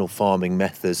traditional farming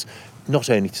methods not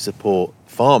only to support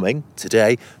farming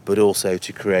today, but also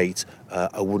to create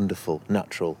a wonderful,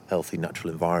 natural, healthy,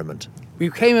 natural environment. We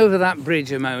came over that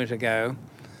bridge a moment ago,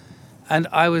 and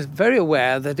I was very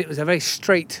aware that it was a very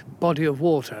straight body of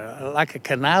water, like a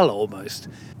canal almost.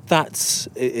 That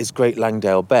is Great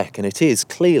Langdale Beck, and it is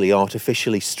clearly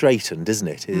artificially straightened, isn't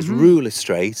it? It is ruler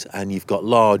straight, and you've got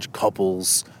large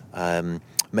cobbles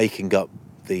making up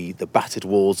the battered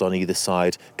walls on either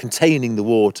side, containing the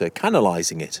water,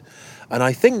 canalising it. And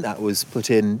I think that was put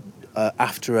in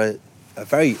after a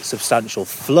very substantial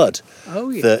flood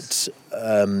that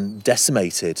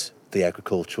decimated the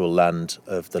agricultural land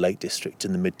of the Lake District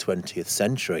in the mid-20th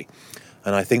century.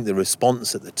 And I think the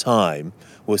response at the time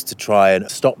was to try and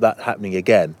stop that happening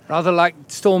again. Rather like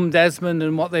Storm Desmond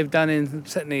and what they've done in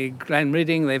certainly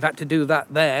Glenridding, they've had to do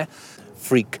that there.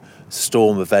 Freak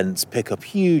storm events pick up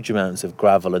huge amounts of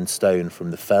gravel and stone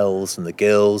from the fells and the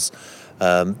gills.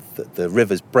 The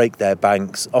rivers break their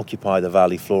banks, occupy the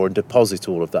valley floor and deposit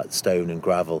all of that stone and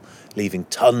gravel, leaving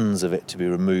tons of it to be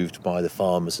removed by the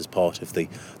farmers as part of the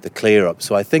clear-up.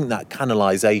 So I think that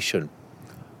canalisation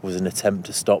was an attempt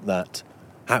to stop that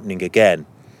happening again.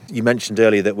 You mentioned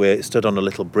earlier that we're stood on a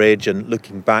little bridge, and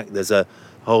looking back there's a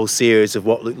whole series of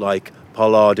what look like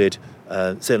pollarded,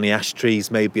 certainly ash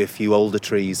trees, maybe a few older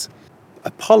trees. A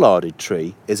pollarded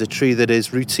tree is a tree that is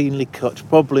routinely cut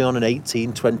probably on an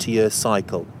 18-20-year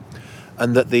cycle,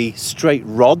 and that the straight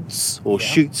rods or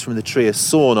shoots from the tree are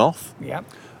sawn off,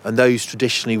 and those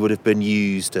traditionally would have been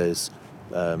used as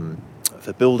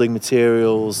for building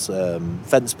materials,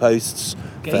 fence posts,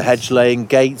 gates. For hedge laying,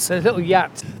 gates. There's little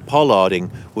yats. Pollarding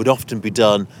would often be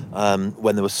done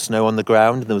when there was snow on the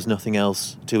ground and there was nothing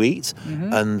else to eat,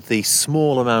 and the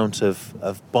small amount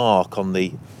of bark on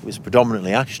it was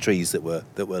predominantly ash trees that were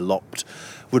lopped,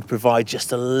 would provide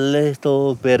just a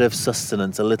little bit of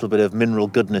sustenance, a little bit of mineral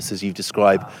goodness, as you've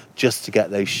described, just to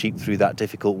get those sheep through that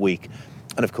difficult week.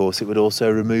 And of course it would also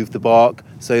remove the bark,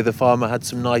 so the farmer had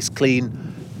some nice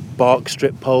clean bark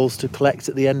strip poles to collect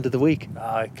at the end of the week.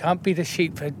 I can't beat a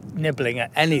sheep for nibbling at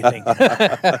anything.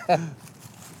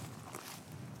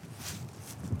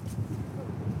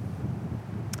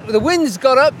 The wind's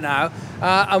got up now,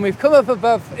 and we've come up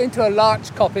above into a larch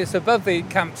coppice above the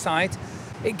campsite.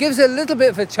 It gives a little bit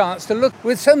of a chance to look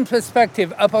with some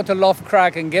perspective up onto Loft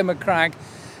Crag and Gimmer Crag,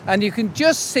 and you can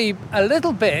just see a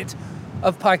little bit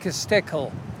of Piker's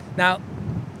Stickle. Now,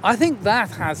 I think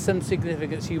that has some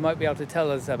significance you might be able to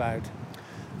tell us about.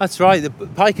 That's right. The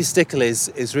Piker's Stickle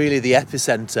is really the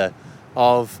epicentre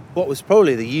of what was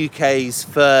probably the UK's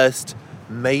first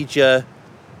major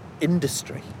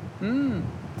industry.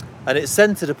 And it's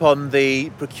centred upon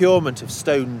the procurement of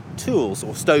stone tools,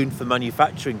 or stone for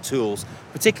manufacturing tools,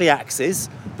 particularly axes,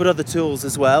 but other tools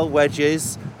as well,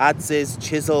 wedges, adzes,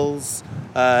 chisels,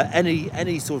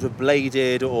 any sort of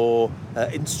bladed or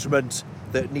instrument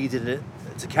that needed it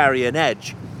to carry an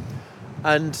edge.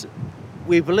 And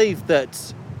we believe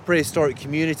that prehistoric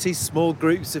communities, small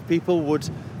groups of people, would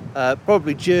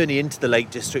probably journey into the Lake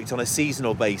District on a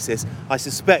seasonal basis. I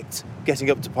suspect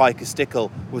getting up to Piker's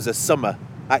Stickle was a summer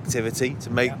activity to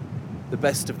make the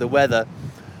best of the weather,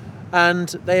 and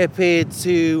they appeared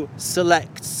to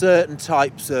select certain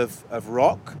types of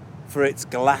rock for its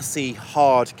glassy,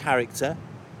 hard character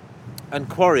and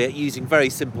quarry it using very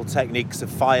simple techniques of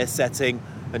fire setting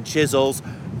and chisels,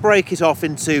 break it off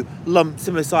into lumps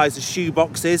similar size as shoe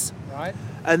boxes,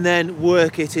 and then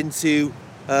work it into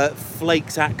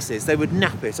flaked axes. They would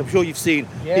nap it. I'm sure you've seen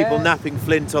people napping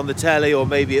flint on the telly or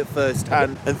maybe at first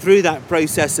hand. And through that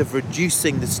process of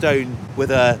reducing the stone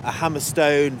with a hammer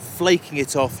stone, flaking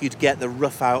it off, you'd get the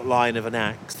rough outline of an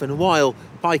axe. And while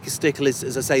Piker's Stickle is,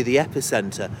 as I say, the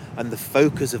epicentre and the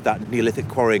focus of that Neolithic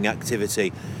quarrying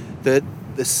activity, the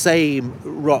same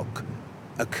rock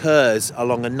occurs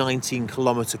along a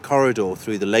 19-kilometre corridor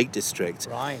through the Lake District.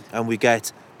 And we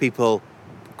get people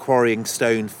quarrying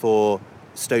stone for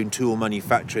stone tool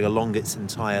manufacturing along its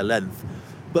entire length.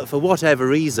 But for whatever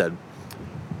reason,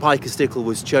 Piker's Stickle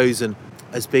was chosen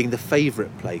as being the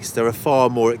favourite place. There are far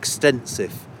more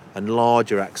extensive and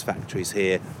larger axe factories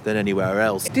here than anywhere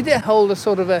else. Did it hold a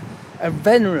sort of a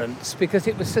venerance because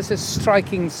it was such a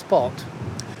striking spot?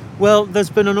 Well, there's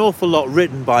been an awful lot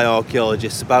written by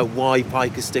archaeologists about why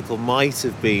Piker Stickle might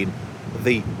have been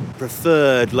the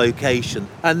preferred location,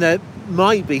 and there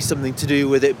might be something to do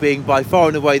with it being by far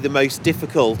and away the most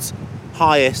difficult,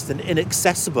 highest and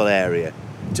inaccessible area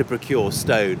to procure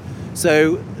stone.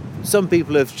 So some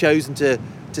people have chosen to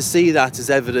see that as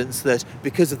evidence that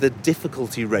because of the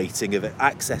difficulty rating of it,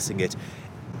 accessing it,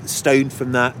 stone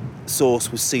from that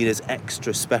source was seen as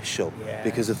extra special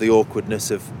because of the awkwardness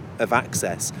of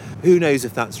access. Who knows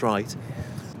if that's right?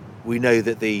 We know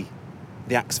that the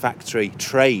axe factory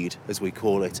trade, as we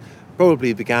call it,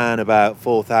 probably began about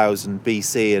 4000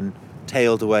 BC and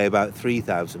tailed away about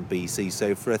 3000 BC.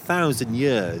 So for 1,000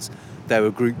 years, there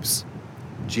were groups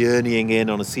journeying in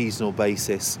on a seasonal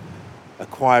basis,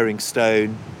 acquiring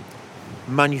stone,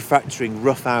 manufacturing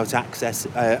rough-out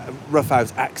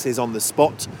axes on the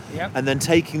spot, and then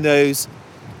taking those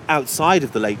outside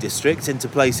of the Lake District into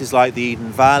places like the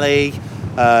Eden Valley,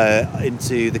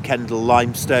 into the Kendal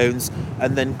limestones,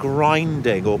 and then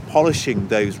grinding or polishing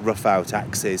those rough-out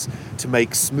axes to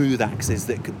make smooth axes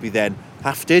that could be then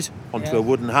hafted onto a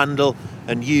wooden handle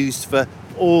and used for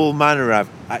all manner of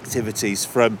activities,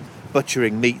 from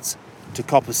butchering meat to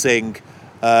coppicing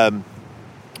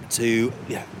to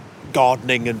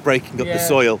gardening and breaking up the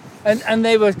soil. And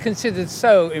they were considered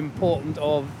so important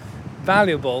or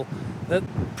valuable that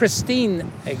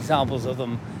pristine examples of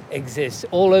them exist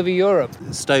all over Europe.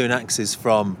 Stone axes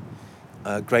from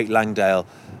Great Langdale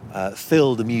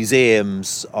fill the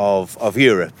museums of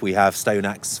Europe. We have stone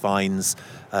axe finds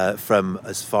from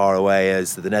as far away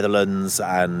as the Netherlands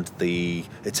and the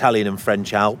Italian and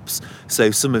French Alps.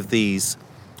 So some of these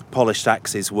polished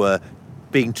axes were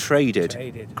being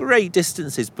traded great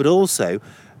distances, but also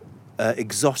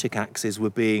exotic axes were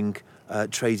being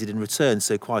traded in return.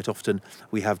 So quite often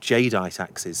we have jadeite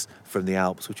axes from the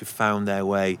Alps which have found their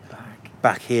way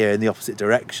back here in the opposite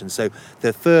direction. So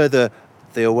the further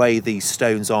away these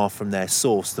stones are from their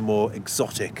source, the more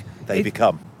exotic they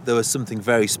become. There was something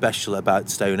very special about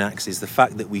stone axes, the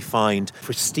fact that we find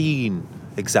pristine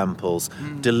examples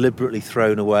deliberately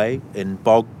thrown away in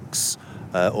bogs,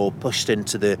 or pushed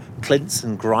into the clints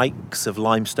and grikes of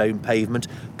limestone pavement,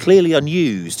 clearly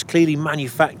unused, clearly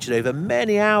manufactured over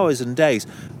many hours and days,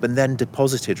 but then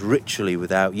deposited ritually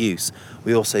without use.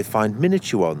 We also find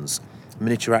miniature ones,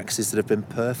 miniature axes that have been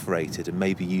perforated and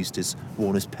maybe used as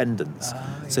worn as pendants.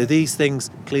 So these things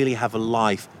clearly have a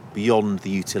life beyond the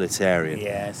utilitarian.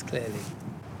 Yes, clearly.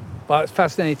 Well, it's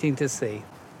fascinating to see.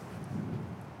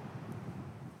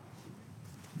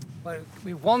 Well,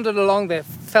 we wandered along the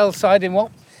fell side in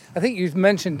what I think you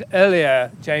mentioned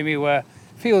earlier, Jamie, were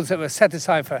fields that were set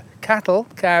aside for cattle,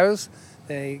 cows,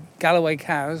 the Galloway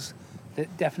cows, the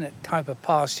definite type of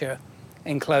pasture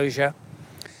enclosure.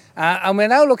 And we're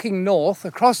now looking north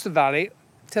across the valley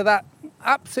to that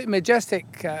absolutely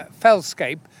majestic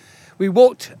fellscape. We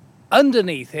walked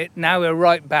underneath it, now we're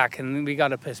right back and we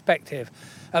got a perspective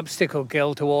up Stickle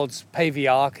Gill towards Pavey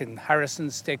Ark and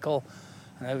Harrison Stickle,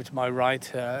 and over to my right,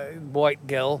 White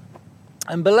Gill.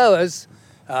 And below us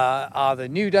are the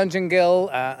New Dungeon Gill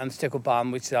and Stickle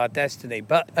Barn, which is our destiny.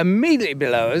 But immediately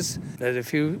below us, there's a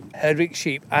few Herdwick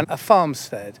sheep and a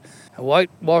farmstead, a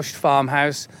whitewashed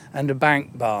farmhouse and a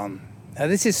bank barn. Now,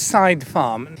 this is Side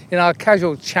Farm. In our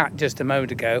casual chat just a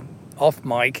moment ago, off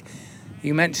mic,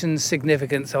 you mentioned the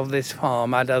significance of this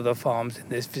farm and other farms in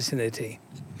this vicinity.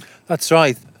 That's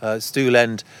right. Stool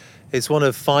End is one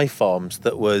of 5 farms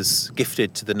that was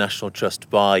gifted to the National Trust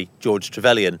by George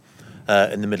Trevelyan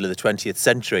in the middle of the 20th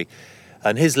century.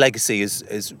 And his legacy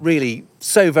is really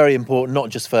so very important, not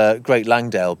just for Great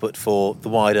Langdale, but for the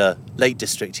wider Lake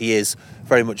District. He is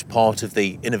very much part of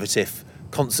the innovative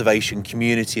conservation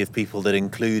community of people that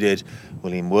included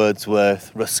William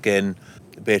Wordsworth, Ruskin,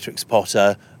 Beatrix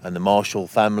Potter, and the Marshall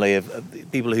family of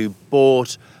people who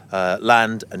bought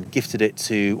land and gifted it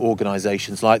to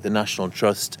organisations like the National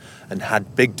Trust and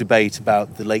had big debate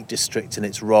about the Lake District and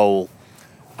its role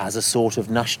as a sort of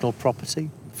national property.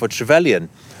 For Trevelyan,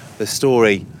 the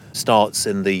story starts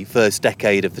in the first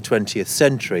decade of the 20th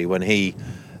century when he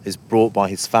is brought by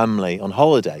his family on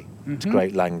holiday to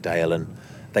Great Langdale, and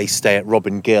they stay at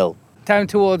Robin Gill. Down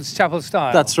towards Chapel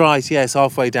Stile? That's right, yes,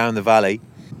 halfway down the valley.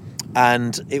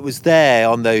 And it was there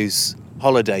on those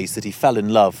holidays that he fell in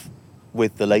love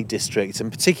with the Lake District,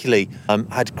 and particularly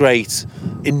had great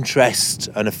interest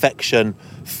and affection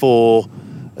for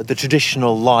the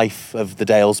traditional life of the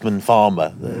dalesman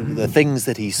farmer, the things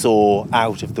that he saw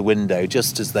out of the window,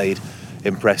 just as they'd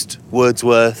impressed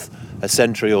Wordsworth a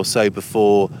century or so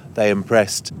before they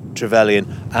impressed Trevelyan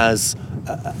as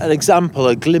an example,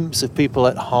 a glimpse of people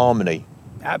at harmony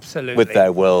Absolutely. with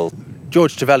their world.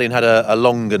 George Trevelyan had a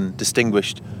long and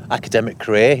distinguished academic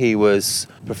career. He was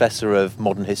Professor of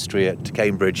Modern History at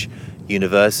Cambridge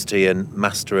University and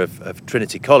Master of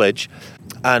Trinity College,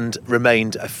 and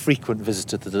remained a frequent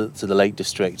visitor to the Lake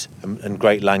District and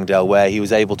Great Langdale, where he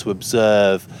was able to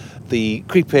observe the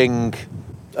creeping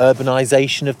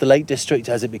urbanisation of the Lake District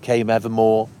as it became ever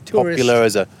more popular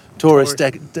as a tourist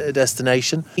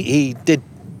destination. He did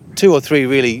 2 or 3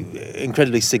 really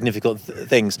incredibly significant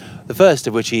things. The first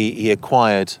of which he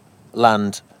acquired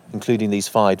land, including these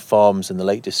 5 farms in the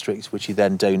Lake District, which he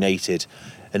then donated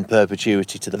in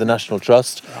perpetuity to the National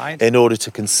Trust, in order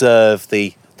to conserve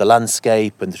the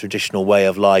landscape and the traditional way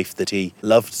of life that he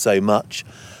loved so much.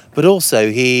 But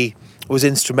also he was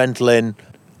instrumental in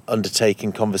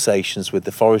undertaking conversations with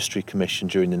the Forestry Commission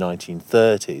during the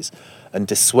 1930s and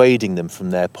dissuading them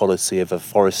from their policy of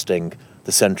afforesting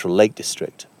the central Lake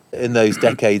District. In those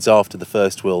decades after the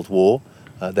First World War,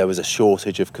 there was a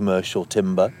shortage of commercial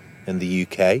timber in the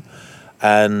UK,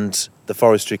 and the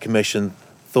Forestry Commission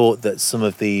thought that some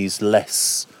of these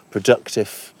less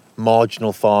productive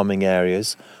marginal farming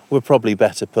areas were probably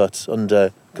better put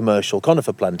under commercial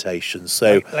conifer plantations.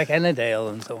 So like Ennerdale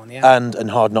and so on, yeah. And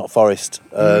Hardknot Forest,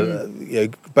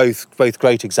 both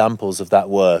great examples of that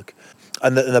work.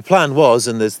 And the plan was,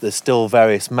 and there's still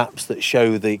various maps that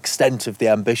show the extent of the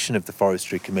ambition of the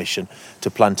Forestry Commission to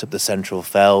plant up the Central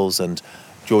Fells, and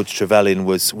George Trevelyan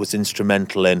was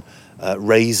instrumental in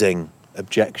raising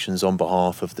objections on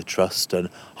behalf of the Trust and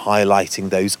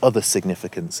highlighting those other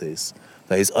significances,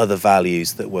 those other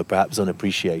values that were perhaps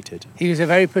unappreciated. He was a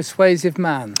very persuasive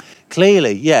man.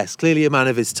 Clearly a man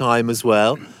of his time as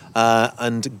well,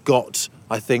 and got,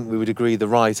 I think we would agree, the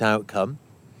right outcome.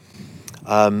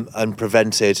 And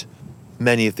prevented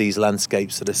many of these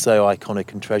landscapes that are so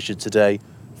iconic and treasured today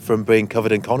from being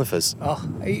covered in conifers. Oh,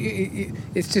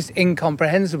 it's just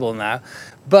incomprehensible now.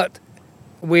 But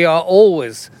we are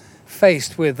always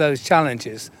faced with those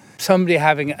challenges. Somebody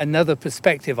having another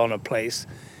perspective on a place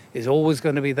is always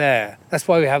going to be there. That's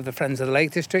why we have the Friends of the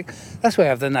Lake District. That's why we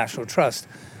have the National Trust.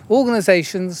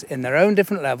 Organisations in their own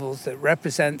different levels that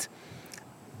represent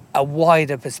a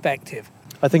wider perspective.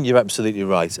 I think you're absolutely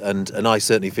right, and I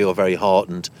certainly feel very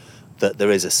heartened that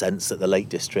there is a sense that the Lake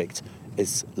District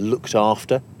is looked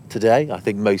after today. I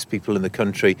think most people in the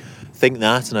country think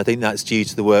that, and I think that's due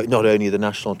to the work not only of the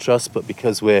National Trust, but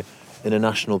because we're in a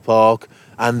national park,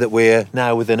 and that we're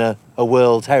now within a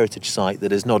World Heritage Site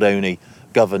that is not only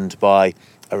governed by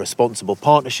a responsible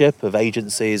partnership of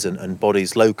agencies and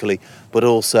bodies locally, but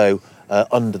also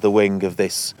under the wing of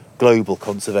this global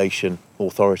conservation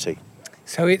authority.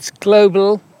 So it's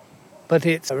global, but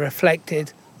it's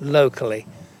reflected locally.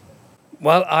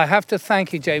 Well, I have to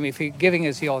thank you, Jamie, for giving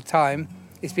us your time.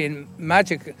 It's been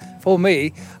magic for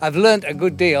me. I've learnt a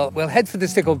good deal. We'll head for the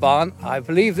Stickle Barn. I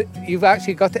believe that you've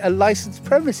actually got a licensed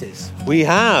premises. We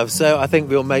have, so I think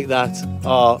we'll make that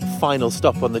our final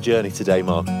stop on the journey today,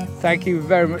 Mark. Thank you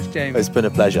very much, Jamie. It's been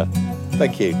a pleasure.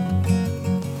 Thank you.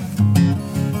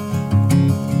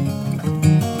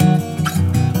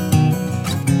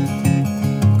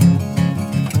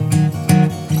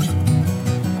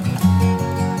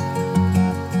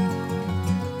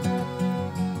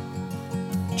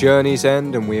 Journey's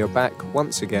end, and we are back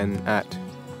once again at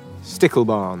Stickle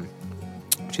Barn,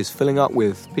 which is filling up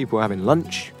with people having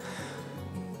lunch.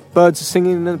 Birds are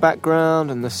singing in the background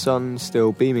and the sun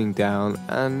still beaming down,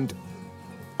 and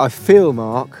I feel,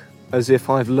 Mark, as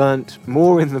if I've learnt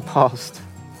more in the past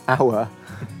hour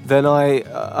than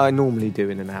I normally do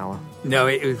in an hour. No,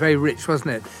 it was very rich,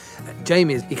 wasn't it?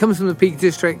 Jamie, he comes from the Peak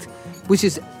District, which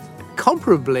is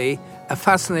comparably a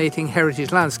fascinating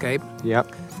heritage landscape.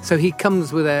 Yep. So he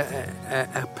comes with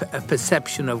a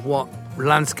perception of what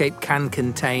landscape can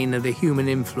contain and the human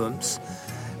influence.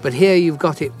 But here you've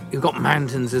got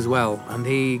mountains as well, and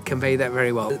he conveyed that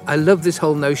very well. I love this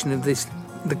whole notion of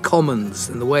the commons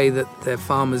and the way that their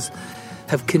farmers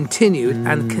have continued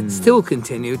and can still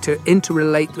continue to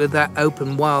interrelate with that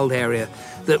open wild area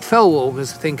that fell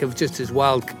walkers think of just as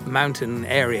wild mountain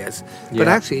areas, but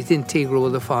actually it's integral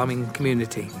with the farming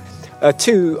community.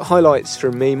 2 highlights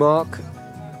from me, Mark.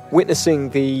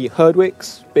 Witnessing the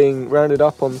Herdwicks being rounded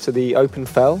up onto the open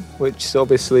fell, which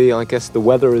obviously, I guess, the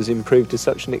weather has improved to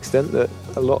such an extent that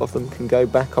a lot of them can go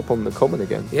back up on the common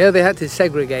again. Yeah, they had to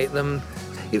segregate them.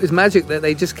 It was magic that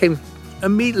they just came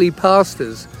immediately past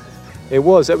us. It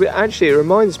was. Actually, it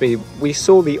reminds me, we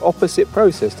saw the opposite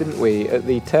process, didn't we, at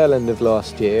the tail end of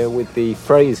last year with the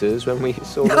Frasers, when we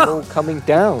saw them all coming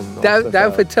down.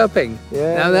 Down for tupping.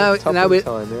 Yeah,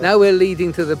 now we're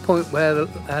leading to the point where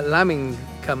lambing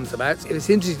comes about. It was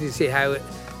interesting to see how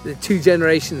the two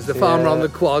generations, the farmer on the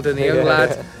quad and the young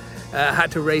lad, had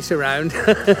to race around.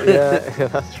 Yeah,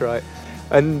 that's right.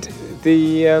 And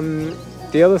the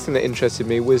other thing that interested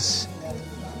me was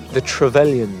the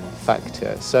Trevelyan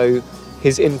factor. So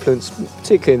his influence,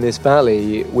 particularly in this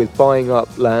valley, with buying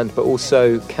up land, but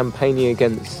also campaigning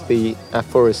against the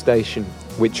afforestation,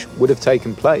 which would have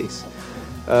taken place.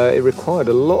 It required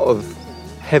a lot of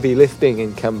heavy lifting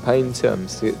in campaign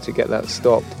terms to get that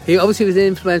stopped. He obviously was an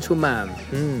influential man.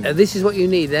 This is what you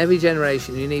need in every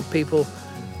generation. You need people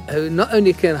who not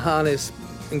only can harness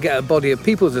and get a body of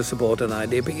people to support an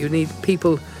idea, but you need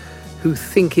people who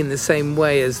think in the same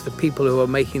way as the people who are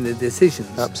making the decisions.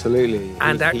 Absolutely.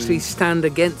 And actually stand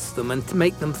against them and to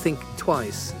make them think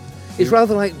twice. It's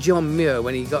rather like John Muir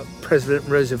when he got President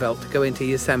Roosevelt to go into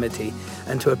Yosemite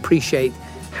and to appreciate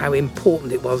how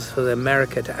important it was for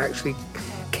America to actually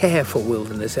care for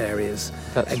wilderness areas.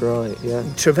 That's right, yeah.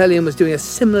 Trevelyan was doing a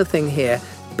similar thing here,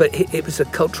 but it was a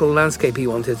cultural landscape he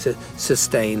wanted to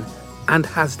sustain. And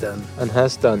has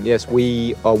done. Yes,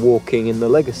 we are walking in the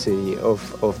legacy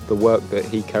of the work that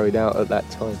he carried out at that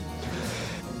time.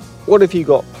 What have you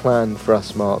got planned for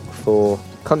us, Mark, for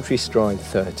Country Stride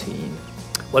 13?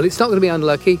 Well, it's not going to be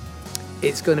unlucky.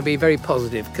 It's going to be very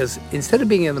positive, because instead of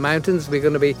being in the mountains, we're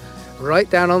going to be right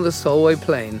down on the Solway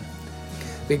Plain.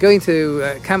 We're going to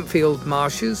Campfield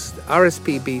Marshes,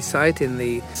 RSPB site in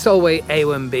the Solway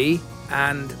A1B,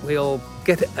 and we'll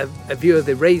get a view of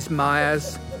the raised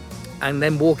mires, and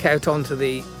then walk out onto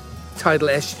the tidal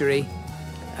estuary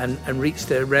and reach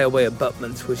the railway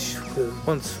abutments, which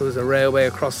once was a railway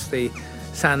across the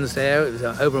sands there. It was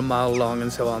over a mile long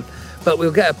and so on. But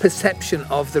we'll get a perception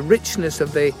of the richness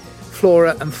of the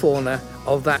flora and fauna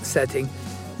of that setting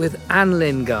with Anne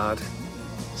Lingard.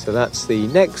 So that's the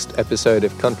next episode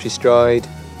of Country Stride.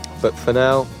 But for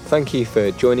now, thank you for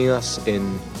joining us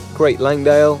in Great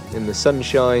Langdale, in the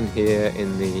sunshine here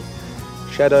in the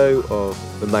shadow of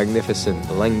the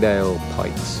magnificent Langdale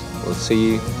Pikes. We'll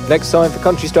see you next time for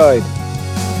Country Stride.